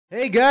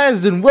Hey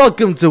guys, and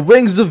welcome to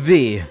Wings of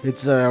V.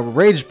 It's a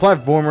rage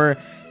platformer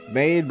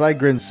made by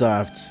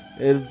Grinsoft.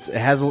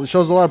 It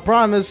shows a lot of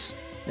promise.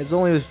 It's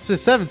only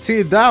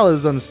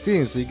 $17 on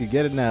Steam, so you can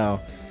get it now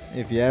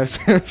if you have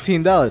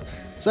 $17.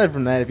 Aside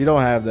from that, if you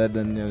don't have that,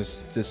 then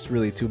it's just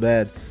really too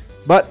bad.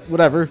 But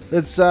whatever.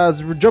 Let's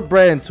jump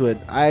right into it.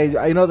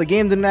 I know the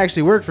game didn't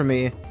actually work for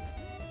me,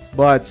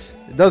 but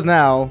it does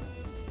now.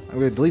 I'm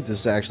gonna delete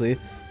this actually,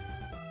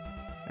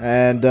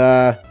 and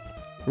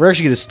we're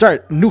actually going to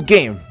start a new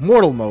game,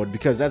 Mortal Mode,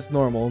 because that's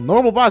normal.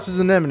 Normal bosses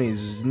and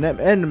enemies.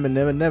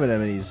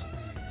 Enemies.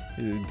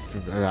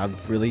 I'm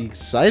really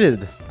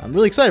excited. I'm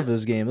really excited for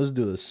this game. Let's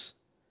do this.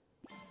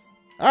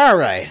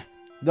 Alright.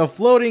 The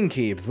Floating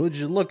Keep. Would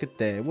you look at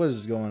that? What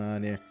is going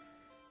on here?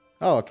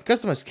 Oh, I can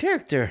customize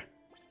character.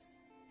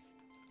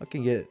 I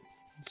can get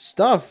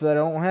stuff that I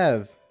don't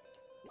have.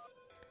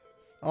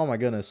 Oh my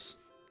goodness.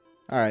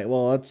 Alright,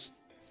 well,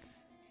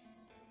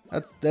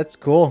 that's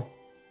cool.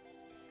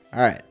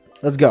 Alright.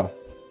 Let's go.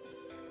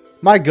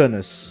 My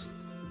goodness.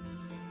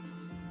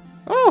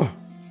 Oh.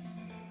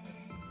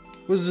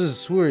 Who's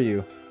this? Who are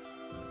you?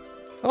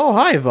 Oh,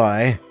 hi,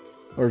 Vi.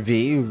 Or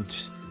V.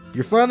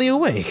 You're finally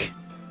awake.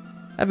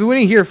 I've been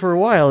waiting here for a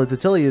while to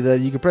tell you that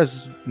you can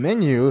press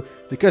menu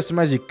to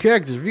customize your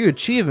characters, view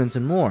achievements,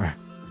 and more.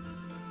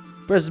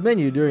 Press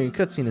menu during a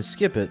cutscene to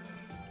skip it.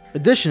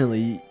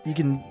 Additionally, you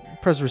can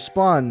press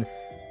respawn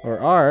or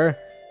R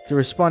to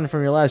respawn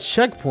from your last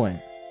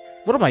checkpoint.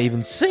 What am I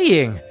even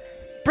saying?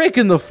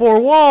 Breaking the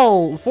fourth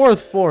wall,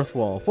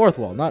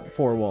 not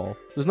four wall.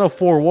 There's no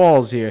four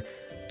walls here.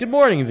 Good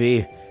morning,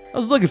 V. I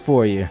was looking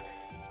for you.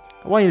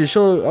 I want to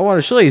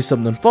show you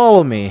something.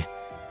 Follow me.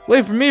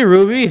 Wait for me,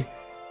 Ruby.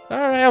 All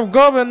right, I'm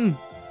going.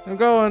 I'm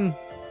going.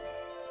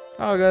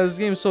 Oh, guys, this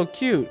game's so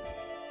cute.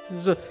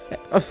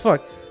 Oh,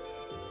 fuck.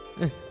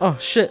 Oh,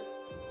 shit.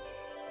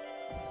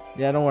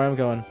 Yeah, don't worry, I'm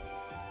going.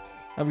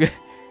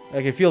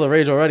 I can feel the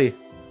rage already.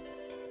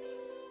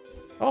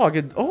 Oh,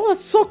 oh,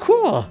 that's so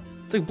cool.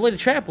 It's like bladed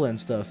trampoline and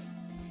stuff.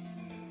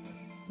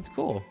 That's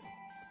cool.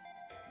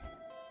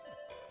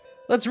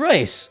 Let's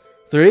race.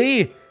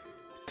 3,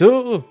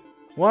 2,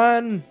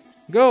 1,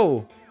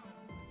 go.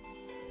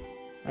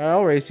 Alright,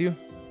 I'll race you.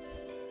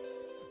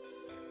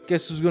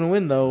 Guess who's gonna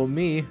win though?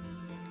 Me.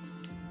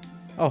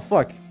 Oh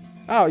fuck.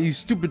 Oh, you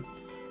stupid.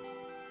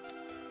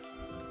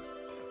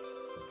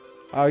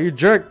 Oh, you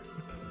jerk.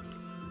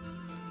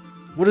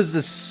 What is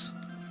this?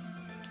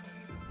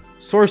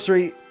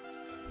 Sorcery.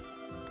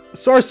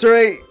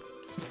 Sorcery.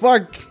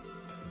 Fuck.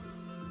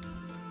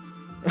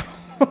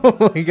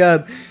 Oh my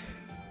god.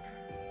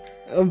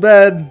 I'm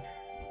bad.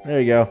 There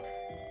you go.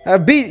 I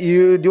beat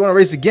you. Do you want to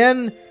race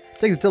again?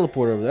 Take the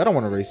teleporter over there. I don't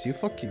want to race you.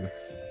 Fuck you.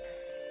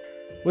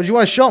 What do you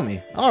want to show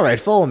me? Alright,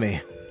 follow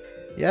me.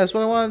 Yeah, that's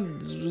what I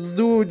want. Let's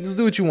do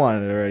what you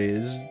wanted already.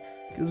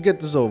 Let's get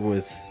this over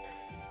with.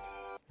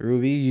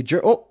 Ruby, you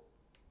jerk. Oh!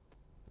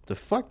 What the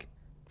fuck?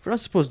 We're not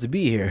supposed to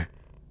be here.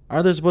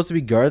 Aren't there supposed to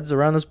be guards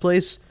around this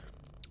place?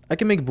 I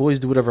can make boys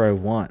do whatever I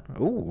want.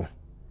 Ooh.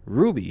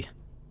 Ruby.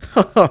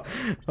 Oh.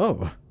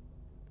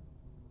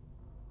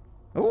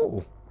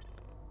 Oh.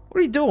 What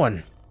are you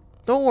doing?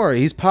 Don't worry,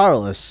 he's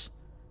powerless.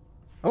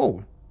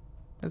 Oh.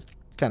 That's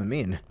kind of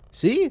mean.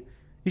 See?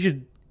 You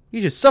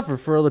should suffer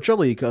for all the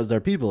trouble you caused our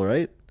people,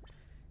 right?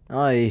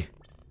 I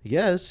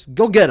guess.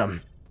 Go get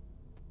him.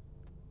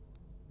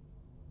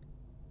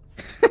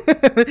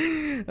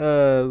 There's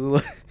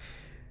a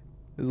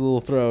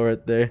little throw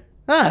right there.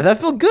 Ah, that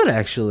felt good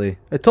actually.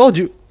 I told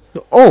you.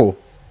 Oh.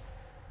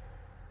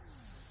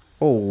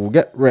 Oh,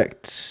 get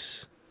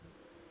wrecked.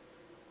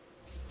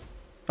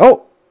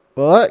 Oh.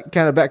 Well, that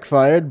kind of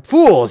backfired.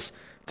 Fools!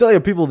 Tell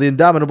your people the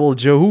indomitable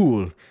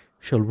Jeh'oul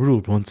shall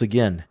rule once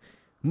again.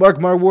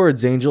 Mark my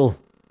words, Angel.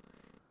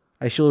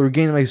 I shall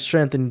regain my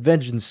strength and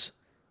vengeance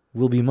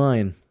will be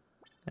mine.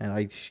 And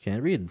I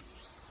can't read.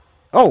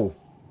 Oh!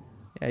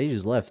 Yeah, he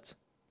just left.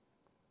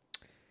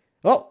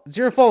 Well, it's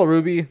your fault,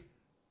 Ruby.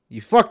 You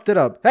fucked it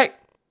up. Hey!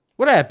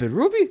 What happened,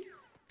 Ruby?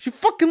 She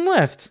fucking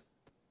left.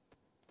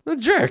 What a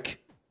jerk.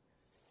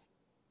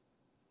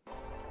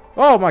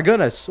 Oh my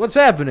goodness. What's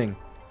happening?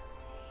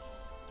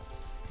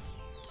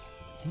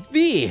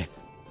 V!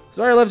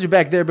 Sorry I left you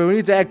back there, but we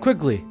need to act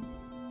quickly.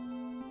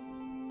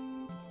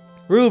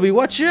 Ruby,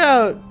 watch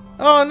out!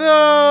 Oh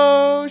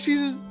no!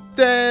 She's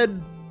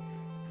dead.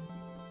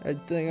 I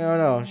think, oh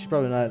no, she's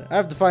probably not. I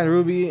have to find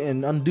Ruby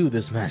and undo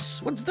this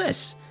mess. What's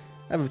this?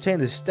 I've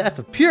obtained the Staff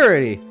of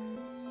Purity.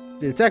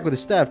 The attack with the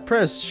staff,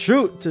 press,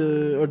 shoot,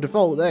 or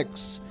default with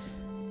X.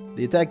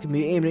 The attack can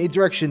be aimed in 8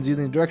 directions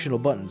using directional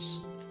buttons.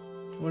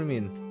 What do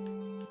you mean?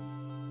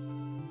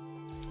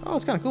 Oh,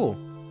 it's kind of cool.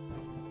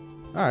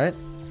 Alright.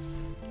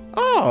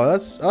 Oh,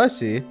 I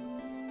see.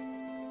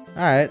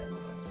 Alright.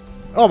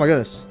 Oh my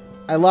goodness.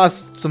 I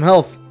lost some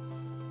health.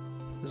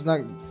 It's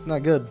not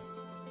good.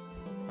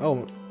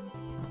 Oh.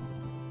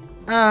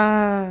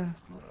 Ah.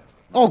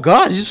 Oh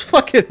god, you just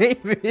fucking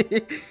hate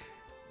me.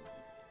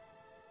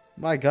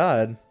 My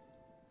god.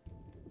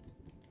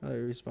 How do I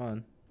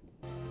respawn?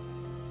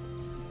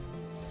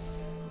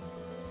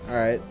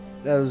 Alright.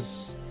 That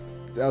was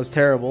That was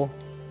terrible.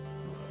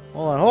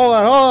 Hold on, hold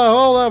on, hold on,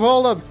 hold up,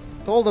 hold up.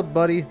 Hold up,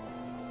 buddy.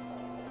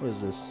 What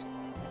is this?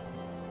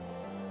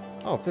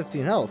 Oh,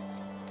 15 health.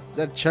 Is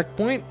that a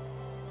checkpoint?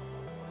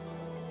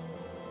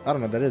 I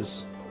don't know what that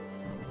is.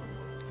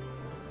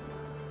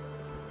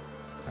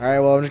 Alright,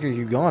 well, I'm just gonna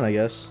keep going, I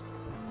guess.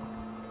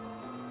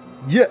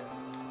 Yeah!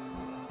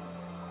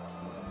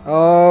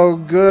 Oh,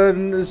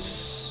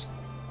 goodness.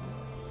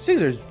 These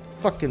things are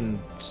fucking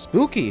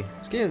spooky.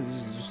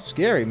 It's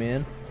scary,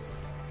 man.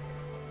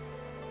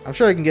 I'm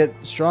sure I can get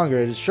stronger.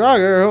 It's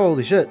stronger.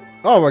 Holy shit.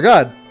 Oh, my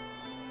God.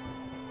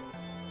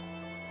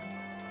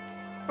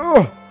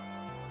 Oh!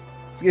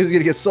 This game's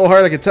gonna get so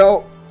hard, I can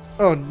tell.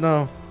 Oh,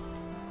 no.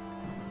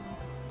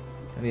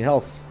 I need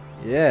health.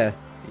 Yeah.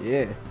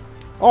 Yeah.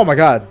 Oh, my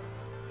God.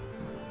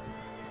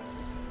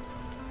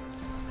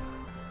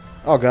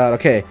 Oh god,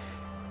 okay.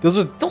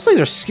 Those things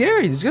are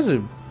scary. These guys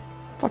are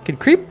fucking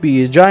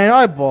creepy. Giant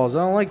eyeballs. I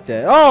don't like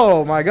that.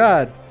 Oh my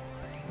god.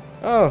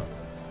 Oh.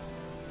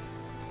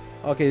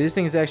 Okay, these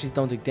things actually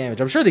don't take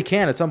damage. I'm sure they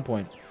can at some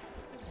point.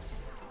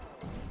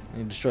 I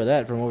need to destroy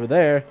that from over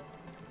there.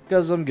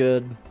 Because I'm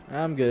good.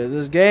 I'm good at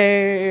this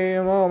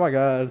game. Oh my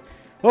god.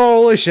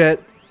 Holy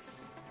shit.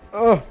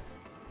 Oh.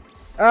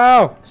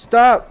 Ow.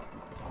 Stop.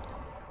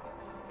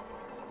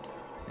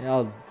 Yeah,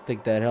 I'll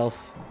take that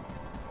health.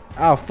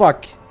 Ow,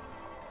 fuck.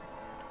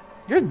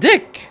 You're a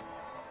dick!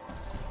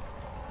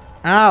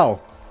 Ow!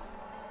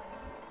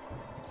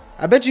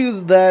 I bet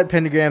you that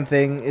pentagram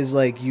thing is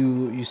like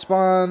you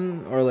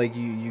spawn, or like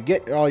you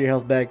get all your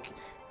health back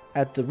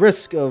at the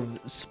risk of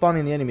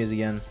spawning the enemies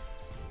again.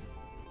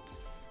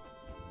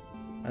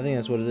 I think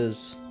that's what it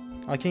is.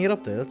 Oh, I can't get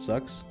up there, that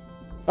sucks.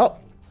 Oh!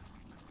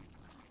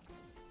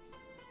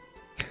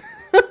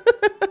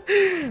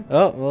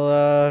 Oh,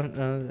 well,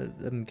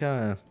 I'm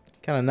kinda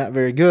not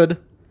very good.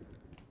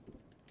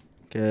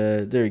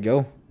 Okay, there you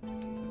go.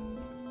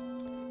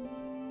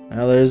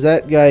 Now there's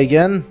that guy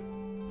again.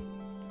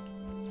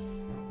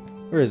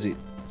 Where is he?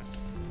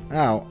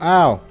 Ow,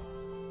 ow.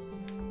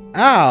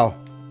 Ow!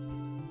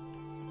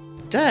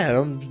 Dad,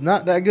 I'm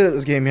not that good at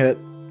this game yet.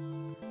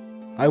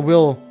 I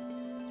will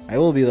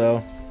be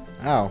though.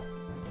 Ow.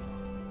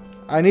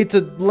 I need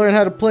to learn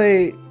how to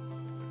play.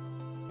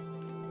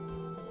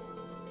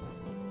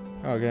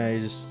 Okay,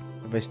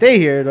 if I stay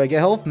here, do I get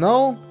health?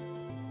 No?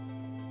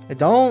 I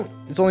don't?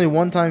 It's only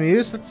one time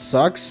use? That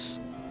sucks.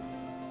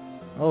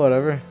 Oh,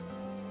 whatever.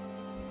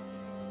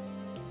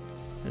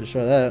 Just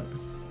try that.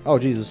 Oh,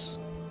 Jesus.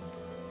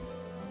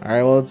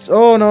 Alright, well, it's...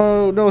 Oh,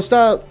 no, no,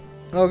 stop!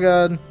 Oh,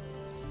 God.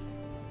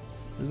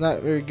 It's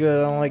not very good.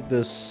 I don't like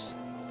this.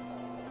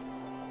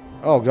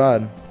 Oh,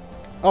 God.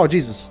 Oh,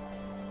 Jesus.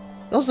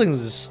 Those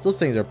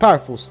things are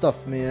powerful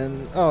stuff,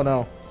 man. Oh,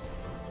 no.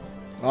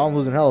 Oh, I'm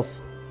losing health.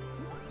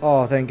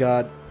 Oh, thank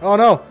God. Oh,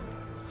 no!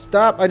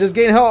 Stop! I just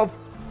gained health!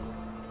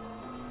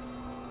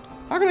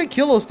 How can I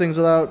kill those things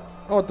without...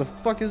 Oh, what the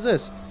fuck is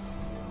this?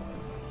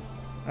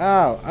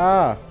 Ow,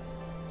 ah.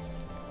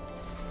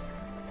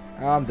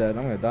 Oh, I'm dead.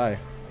 I'm gonna die.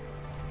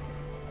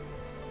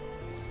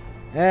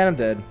 And I'm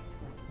dead.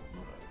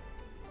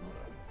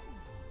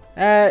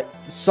 That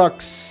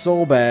sucks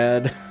so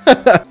bad.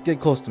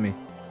 Get close to me.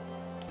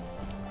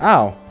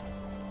 Ow.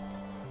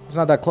 It's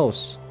not that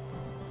close.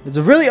 It's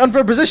a really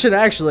unfair position,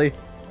 actually.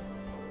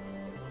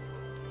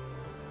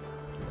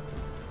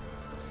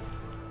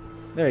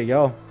 There you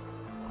go.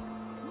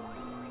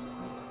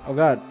 Oh,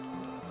 God.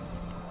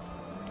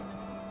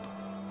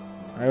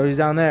 Alright, he's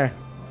down there.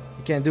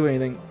 He can't do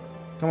anything.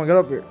 Come on, get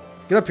up here.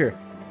 Get up here.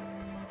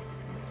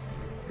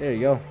 There you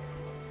go.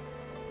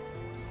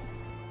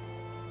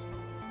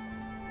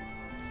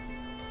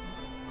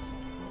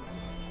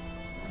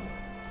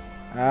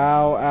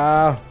 Ow,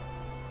 ow.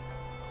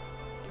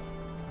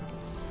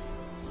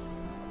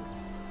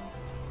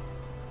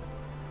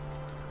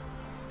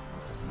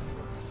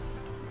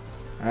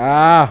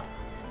 Ah.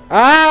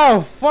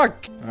 Ow,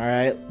 fuck.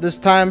 Alright, this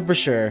time for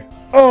sure.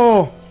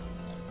 Oh.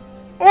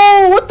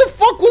 Oh, what the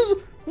fuck was...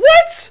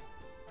 What?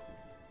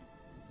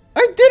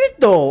 I did it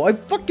though. I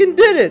fucking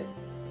did it.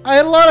 I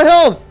had a lot of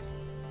health.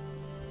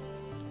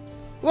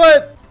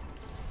 What?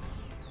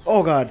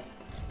 Oh, God.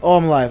 Oh,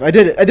 I'm alive. I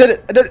did it. I did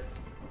it. I did it.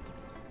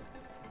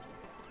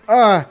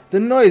 Ah, the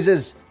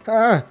noises.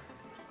 Ah.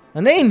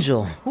 An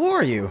angel. Who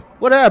are you?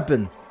 What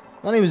happened?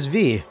 My name is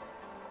V.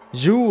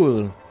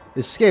 Jeh'oul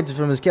escaped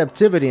from his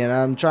captivity, and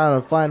I'm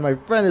trying to find my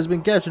friend who's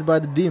been captured by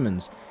the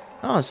demons.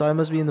 Oh, so I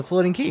must be in the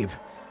floating keep.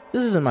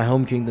 This isn't my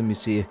home kingdom, you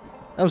see.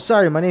 I'm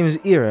sorry, my name is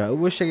Ira. I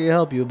wish I could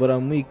help you, but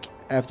I'm weak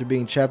after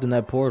being trapped in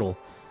that portal.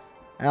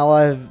 All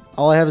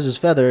I have is this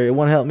feather. It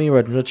won't help me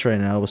right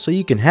now, so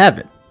you can have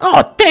it.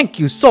 Oh, thank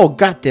you so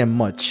goddamn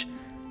much.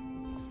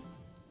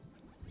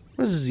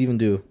 What does this even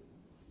do?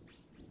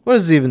 What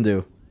does this even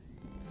do?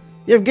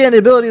 You have gained the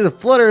ability to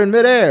flutter in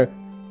midair.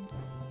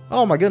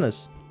 Oh my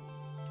goodness.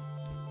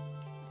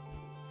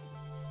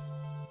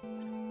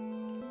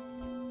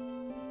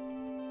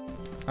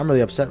 I'm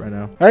really upset right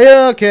now. Are you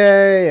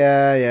okay?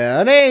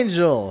 Yeah. An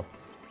angel.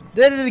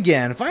 Did it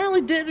again.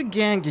 Finally did it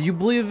again. Can you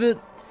believe it?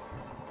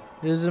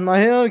 This is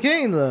my own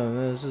kingdom.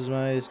 This is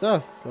my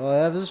stuff. All I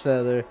have is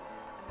feather.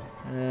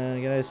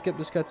 And can I skip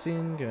this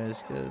cutscene? Can I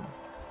skip?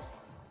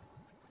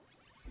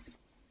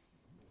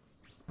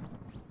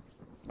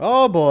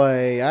 Oh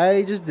boy,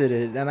 I just did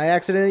it, and I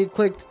accidentally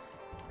clicked.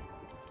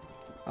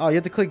 Oh, you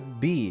have to click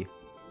B.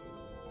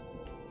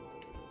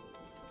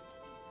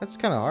 That's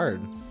kind of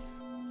hard.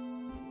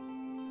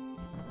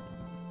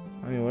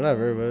 I mean,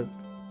 whatever, but.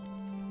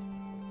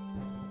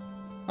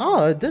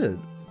 Oh, I did it.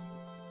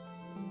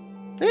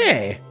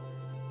 Hey!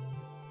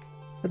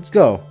 Let's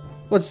go.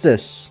 What's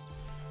this?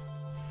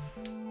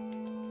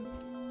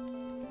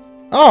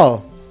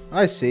 Oh,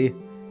 I see.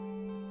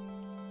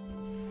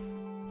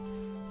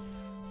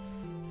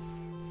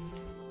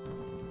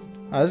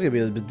 Oh, this is gonna be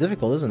a bit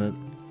difficult, isn't it?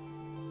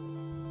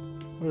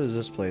 What is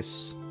this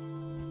place?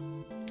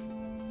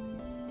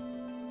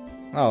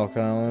 Oh,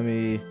 okay, let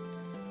me...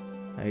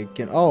 I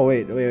can... Oh,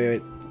 wait.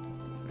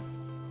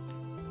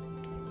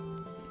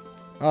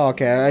 Oh,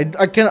 okay,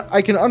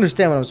 I can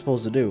understand what I'm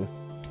supposed to do.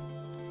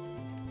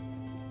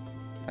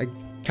 I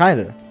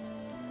kinda.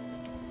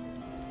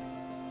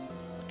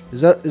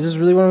 Is this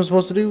really what I'm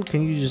supposed to do?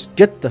 Can you just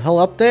get the hell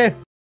up there?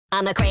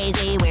 I'm a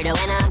crazy weirdo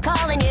and I'm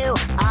calling you.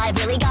 I've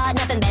really got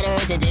nothing better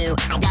to do.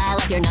 I dial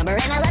up your number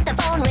and I let the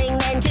phone ring.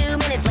 Then 2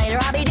 minutes later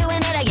I'll be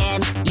doing it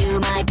again. You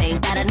might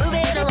think that I'd move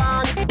it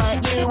along, but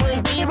you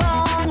would be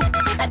wrong.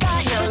 I've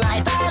got no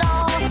life at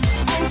all,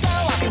 and so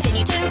I'll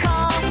continue to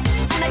call.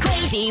 I'm a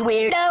crazy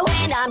weirdo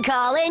and I'm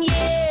calling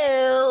you.